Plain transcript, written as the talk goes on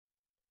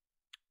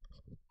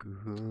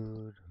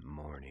Good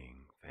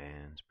morning,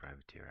 fans.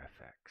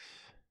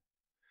 PrivateerFX.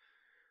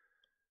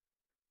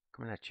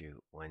 Coming at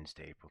you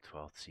Wednesday, April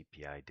 12th,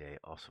 CPI Day,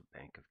 also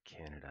Bank of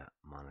Canada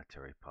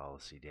Monetary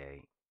Policy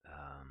Day.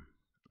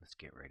 Let's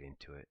get right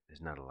into it.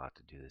 There's not a lot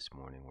to do this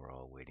morning. We're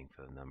all waiting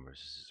for the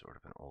numbers. This is sort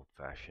of an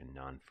old-fashioned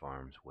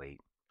non-farms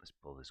wait. Let's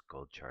pull this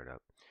gold chart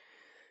up.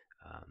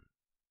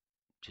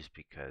 Just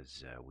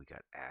because we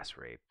got ass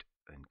raped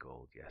in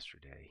gold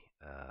yesterday.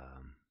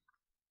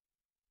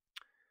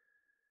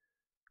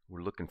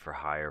 We're looking for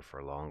higher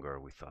for longer.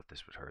 We thought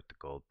this would hurt the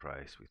gold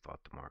price. We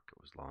thought the market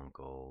was long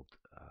gold.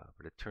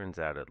 But it turns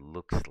out it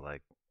looks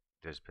like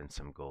there's been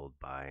some gold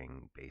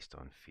buying based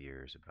on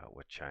fears about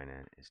what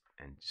China is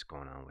and just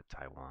going on with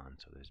Taiwan.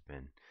 So there's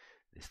been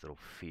this little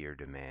fear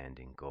demand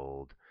in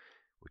gold,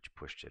 which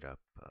pushed it up,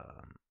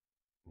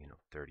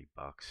 30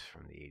 bucks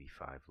from the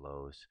 85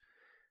 lows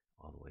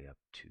all the way up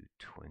to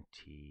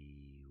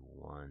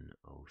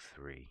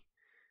 2103.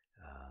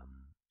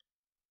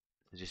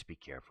 So just be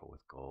careful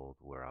with gold.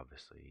 We're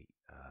obviously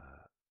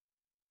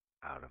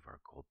out of our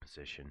gold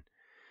position.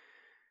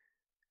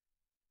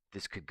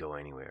 This could go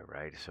anywhere,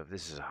 right? So if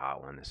this is a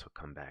hot one, this will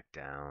come back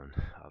down,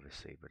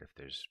 obviously. But if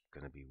there's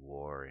going to be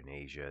war in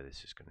Asia,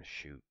 this is going to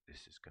shoot.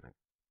 This could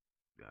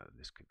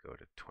go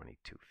to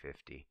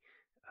 2250.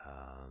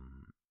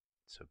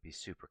 So be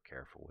super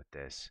careful with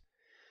this.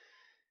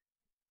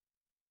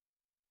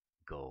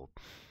 Gold,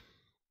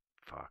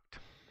 fucked.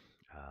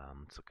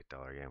 Let's look at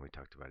dollar yen. We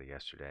talked about it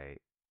yesterday.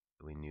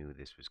 We knew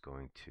this was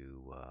going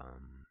to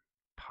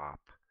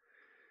pop.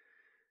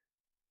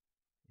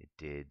 It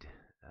did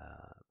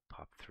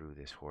pop through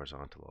this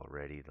horizontal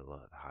already. The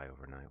high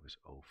overnight was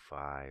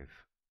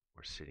 05.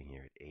 We're sitting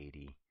here at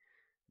 80.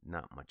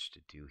 Not much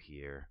to do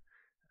here.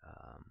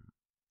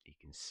 You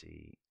can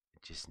see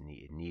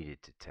it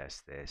needed to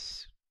test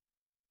this.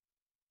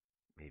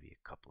 Maybe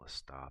a couple of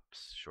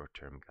stops,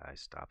 short-term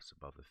guys stops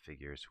above the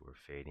figures who are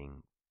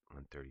fading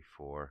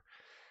 134.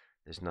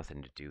 There's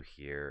nothing to do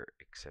here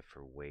except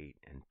for wait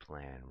and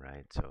plan,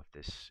 right? So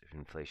if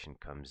inflation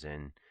comes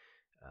in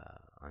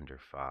under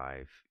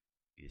 5,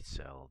 you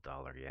sell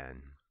dollar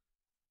yen.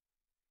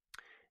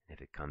 And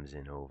if it comes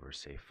in over,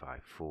 say,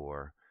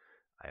 5.4,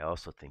 I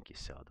also think you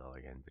sell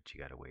dollar yen, but you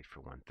got to wait for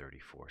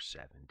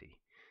 134.70.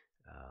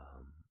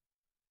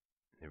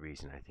 The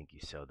reason I think you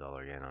sell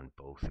dollar yen on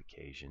both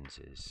occasions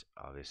is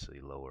obviously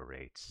lower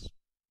rates,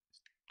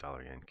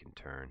 dollar yen can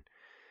turn.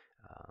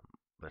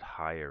 But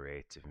higher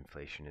rates, if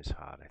inflation is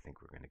hot, I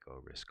think we're going to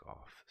go risk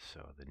off.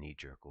 So the knee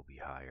jerk will be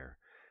higher,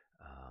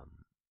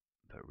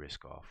 but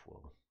risk off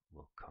will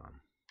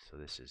come. So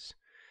this is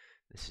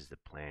the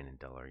plan in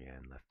dollar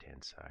yen, left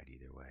hand side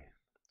either way.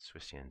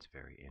 Swiss yen's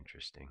very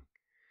interesting.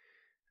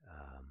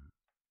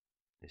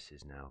 This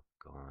has now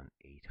gone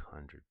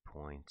 800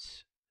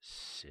 points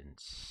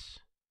since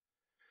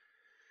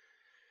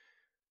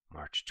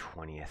March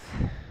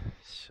 20th.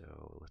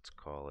 So let's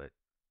call it,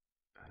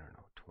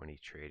 20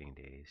 trading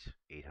days,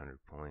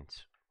 800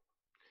 points.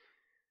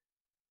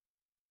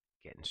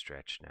 Getting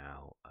stretched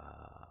now,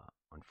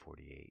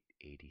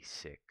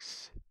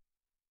 148.86.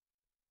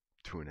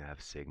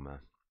 2.5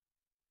 sigma.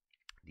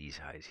 These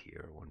highs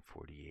here are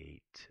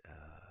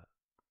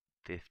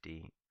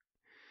 148.50.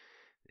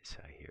 This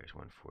high here is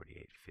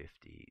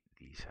 148.50.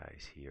 These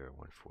highs here are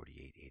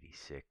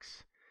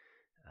 148.86.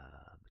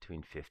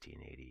 Between 50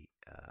 and 80.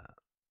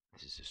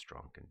 This is a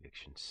strong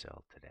conviction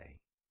sell today.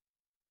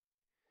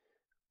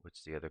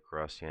 What's the other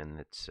cross yen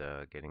that's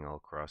getting all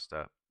crossed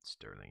up?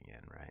 Sterling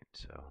yen, right?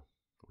 So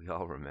we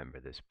all remember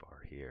this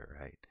bar here,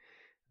 right?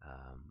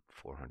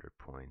 400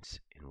 points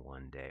in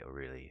one day, or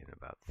really in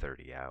about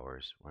 30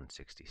 hours.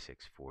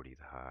 166.40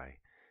 the high,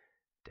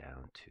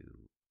 down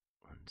to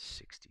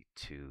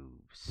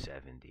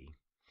 162.70.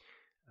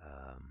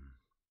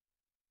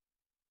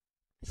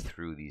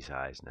 Through these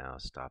highs now,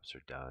 stops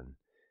are done.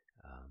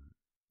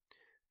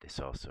 This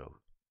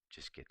also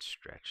just gets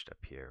stretched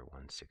up here,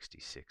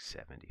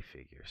 166.70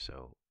 figure.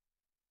 So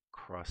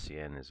cross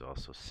yen is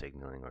also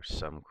signaling, or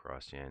some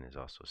cross yen is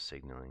also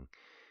signaling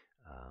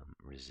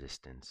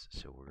resistance.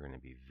 So we're going to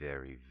be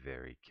very,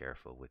 very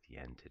careful with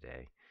yen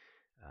today,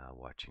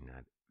 watching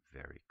that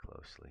very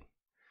closely.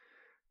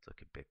 Let's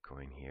look at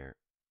Bitcoin here.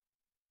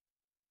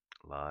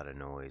 A lot of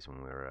noise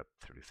when we were up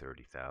through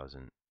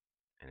 30,000,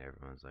 and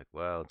everyone's like,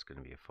 well, it's going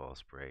to be a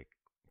false break.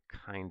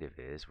 Kind of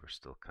is. We're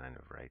still kind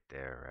of right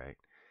there, right?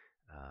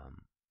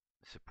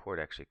 Support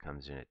actually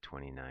comes in at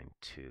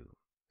 29.2.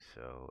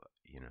 So,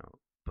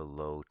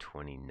 below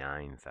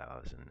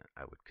 29,000,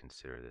 I would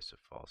consider this a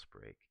false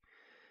break,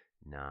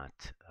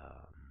 not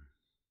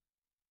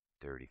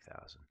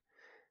 30,000.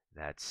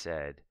 That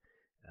said,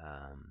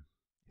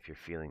 if you're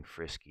feeling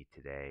frisky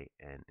today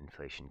and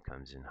inflation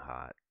comes in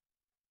hot,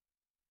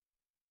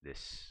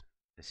 this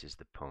is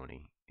the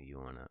pony you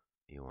wanna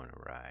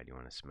ride. You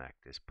wanna smack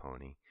this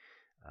pony.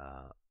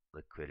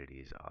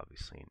 Liquidity is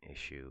obviously an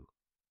issue.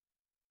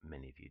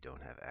 Many of you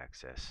don't have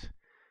access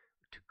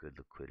to good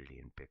liquidity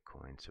in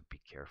Bitcoin, so be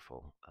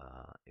careful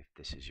if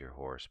this is your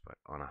horse. But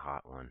on a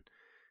hot one,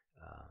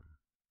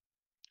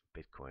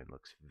 Bitcoin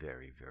looks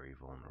very, very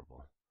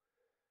vulnerable.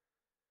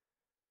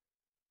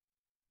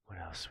 What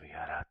else we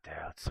got out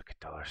there? Let's look at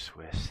dollar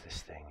Swiss.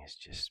 This thing is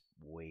just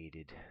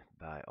weighted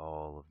by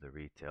all of the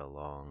retail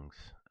longs.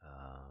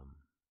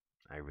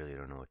 I really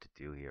don't know what to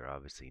do here.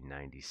 Obviously,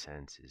 90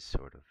 cents is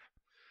sort of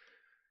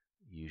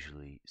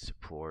usually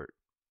support.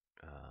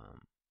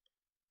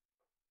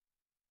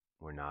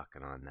 We're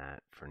knocking on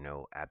that for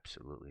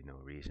absolutely no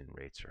reason.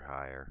 Rates are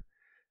higher.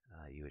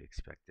 You would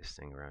expect this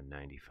thing around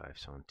 95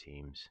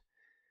 centimes.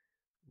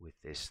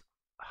 With this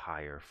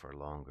higher for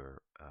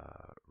longer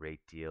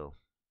rate deal,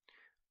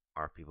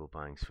 are people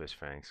buying Swiss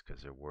francs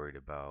because they're worried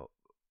about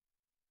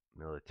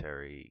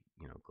military,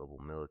 global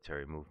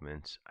military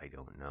movements? I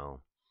don't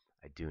know.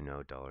 I do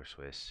know dollar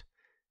Swiss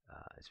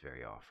is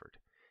very offered,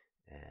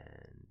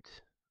 and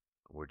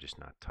we're just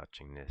not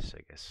touching this.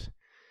 I guess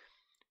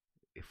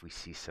if we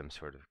see some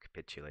sort of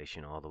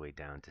capitulation all the way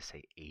down to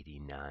say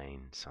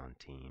 89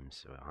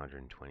 centimes, so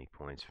 120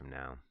 points from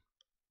now,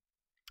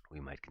 we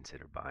might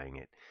consider buying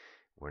it.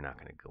 We're not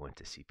going to go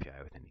into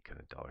CPI with any kind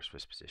of dollar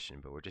Swiss position,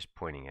 but we're just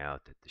pointing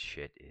out that the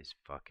shit is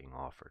fucking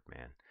offered,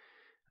 man.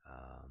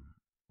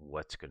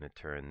 What's going to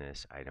turn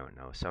this? I don't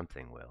know.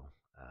 Something will.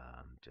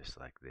 Just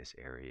like this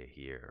area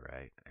here,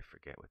 right? I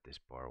forget what this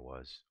bar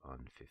was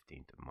on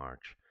 15th of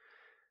March.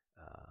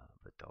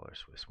 But dollar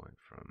Swiss went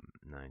from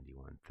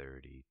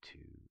 91.30 to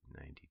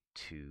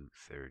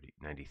 92.30,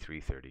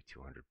 93.30,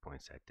 200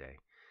 points that day.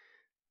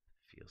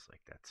 Feels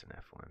like that's an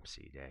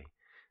FOMC day.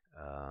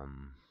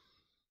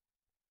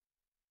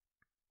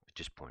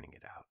 Just pointing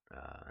it out.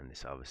 And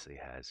this obviously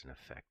has an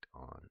effect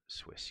on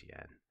Swiss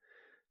yen.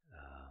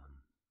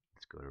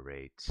 Let's go to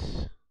rates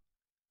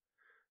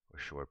or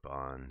short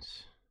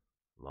bonds,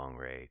 long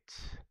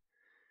rates.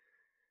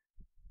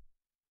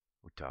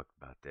 We talked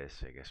about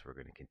this. I guess we're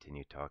going to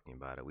continue talking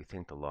about it. We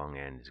think the long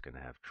end is going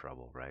to have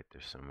trouble, right?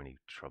 There's so many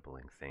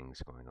troubling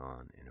things going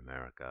on in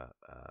America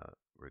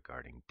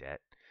regarding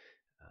debt.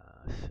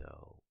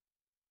 So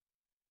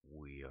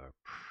we are,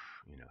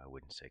 I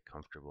wouldn't say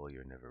comfortable.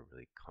 You're never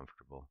really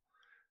comfortable.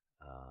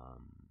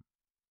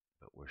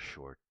 But we're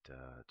short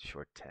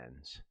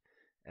tens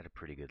at a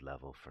pretty good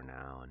level for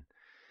now. And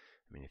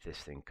I mean, if this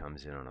thing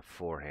comes in on a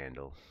 4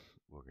 handle,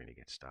 we're going to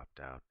get stopped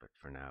out. But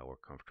for now, we're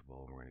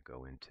comfortable. We're going to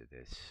go into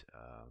this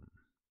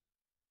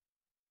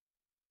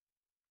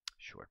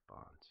short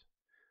bonds.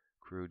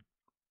 Crude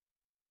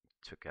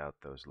took out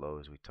those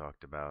lows we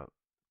talked about.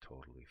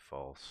 Totally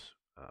false.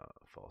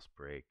 False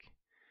break.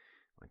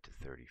 Went to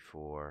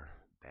 34.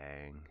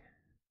 Bang.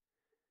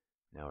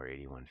 Now we're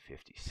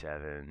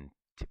 81.57.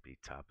 Tippy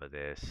top of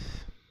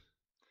this.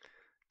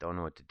 Don't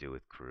know what to do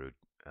with crude.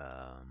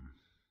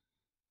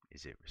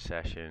 Is it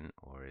recession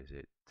or is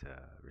it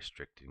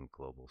restricting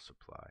global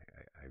supply?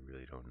 I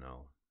really don't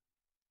know.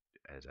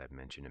 As I've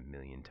mentioned a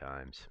million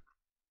times,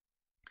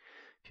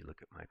 if you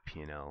look at my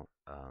P&L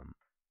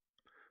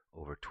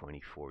over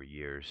 24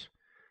 years,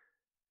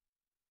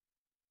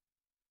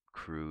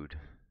 crude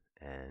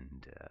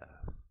and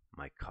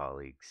my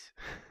colleagues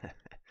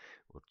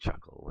will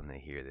chuckle when they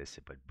hear this,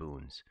 but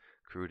boons,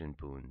 crude and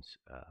boons,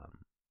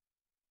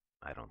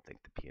 I don't think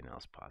the P&L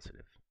is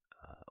positive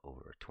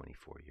over a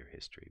 24-year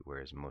history,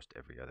 whereas most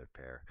every other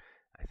pair,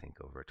 I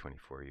think over a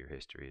 24-year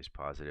history is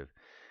positive.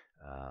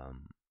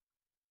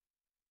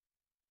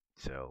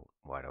 So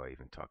why do I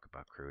even talk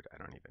about crude? I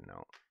don't even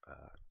know.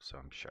 So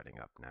I'm shutting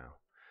up now.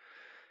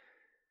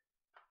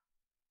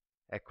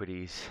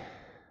 Equities,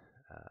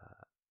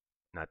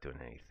 not doing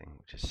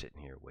anything, just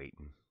sitting here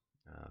waiting.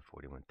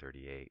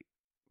 41.38.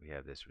 We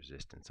have this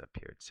resistance up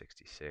here at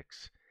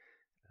 66.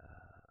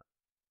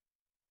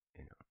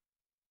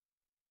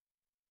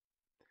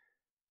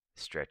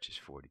 Stretch is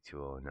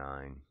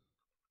 42.09.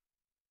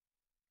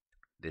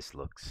 This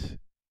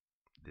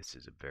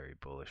is a very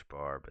bullish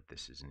bar, but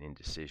this is an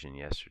indecision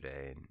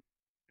yesterday, and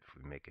if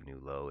we make a new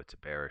low, it's a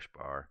bearish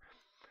bar.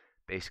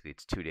 Basically,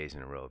 it's 2 days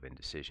in a row of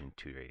indecision,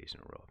 2 days in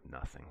a row of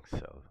nothing.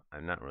 So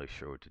I'm not really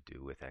sure what to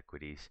do with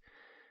equities.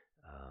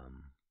 A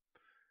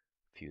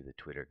few of the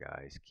Twitter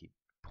guys keep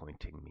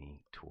pointing me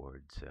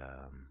towards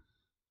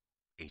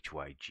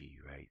HYG,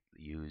 right?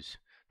 Use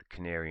the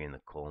canary in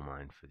the coal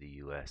mine for the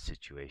U.S.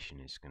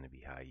 situation is going to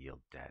be high yield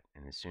debt.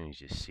 And as soon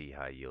as you see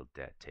high yield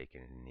debt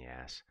taken in the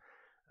ass,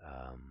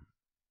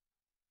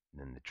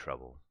 then the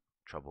trouble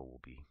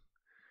will be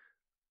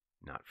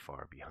not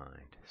far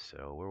behind.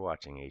 So we're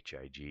watching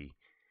HYG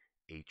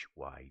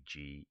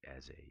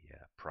as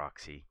a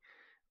proxy,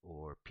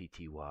 or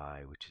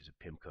PTY, which is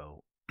a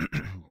PIMCO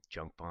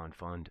junk bond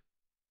fund.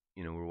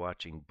 We're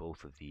watching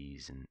both of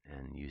these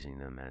and using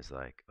them as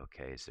like,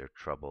 okay, is there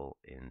trouble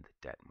in the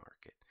debt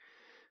market?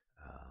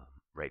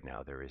 Right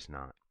now, there is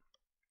not.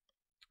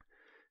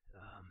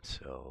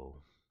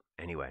 So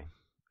anyway,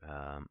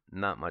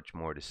 not much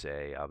more to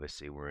say.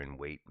 Obviously, we're in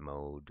wait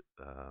mode.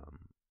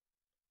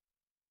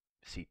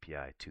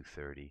 CPI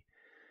 230.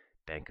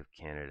 Bank of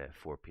Canada at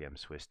 4 p.m.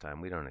 Swiss time.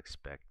 We don't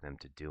expect them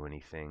to do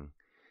anything.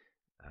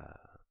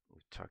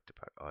 We talked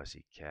about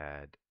Aussie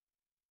CAD.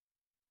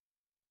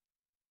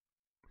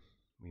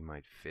 We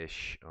might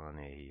fish on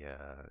a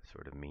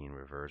sort of mean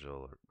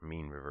reversal,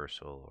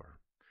 or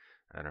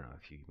I don't know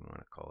if you want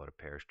to call it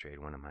a pairs trade.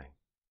 One of my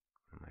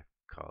And my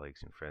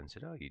colleagues and friends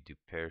said, "Oh, you do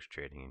pairs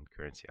trading in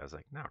currency?" I was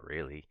like, "Not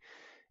really.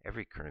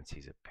 Every currency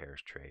is a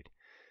pairs trade."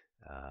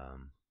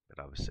 But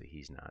obviously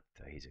he's not.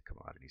 He's a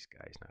commodities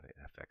guy. He's not an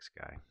FX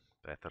guy.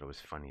 But I thought it was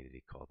funny that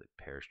he called it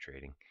pairs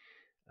trading.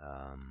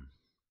 Um,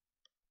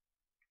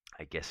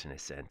 I guess in a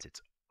sense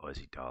it's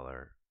Aussie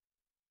dollar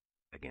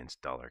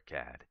against dollar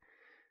CAD.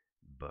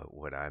 But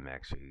what I'm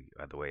actually,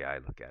 the way I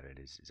look at it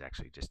is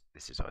actually just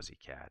this is Aussie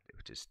CAD,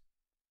 which is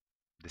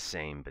the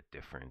same but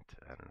different.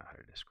 I don't know how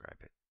to describe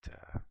it.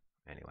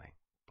 Anyway,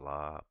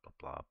 blah blah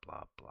blah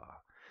blah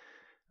blah.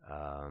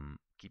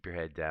 Keep your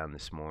head down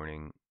this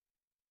morning.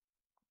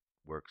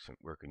 Work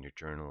on your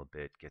journal a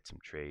bit. Get some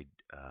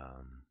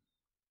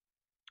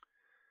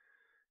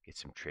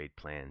trade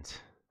plans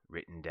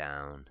written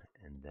down,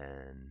 and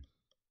then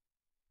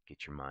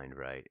get your mind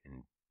right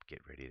and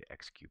get ready to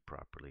execute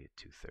properly at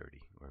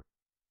 2:30, or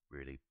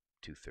really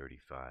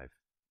 2:35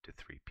 to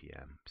 3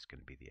 p.m. is going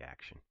to be the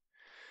action.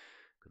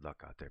 Good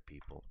luck out there,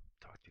 people.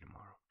 Talk to you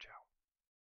tomorrow.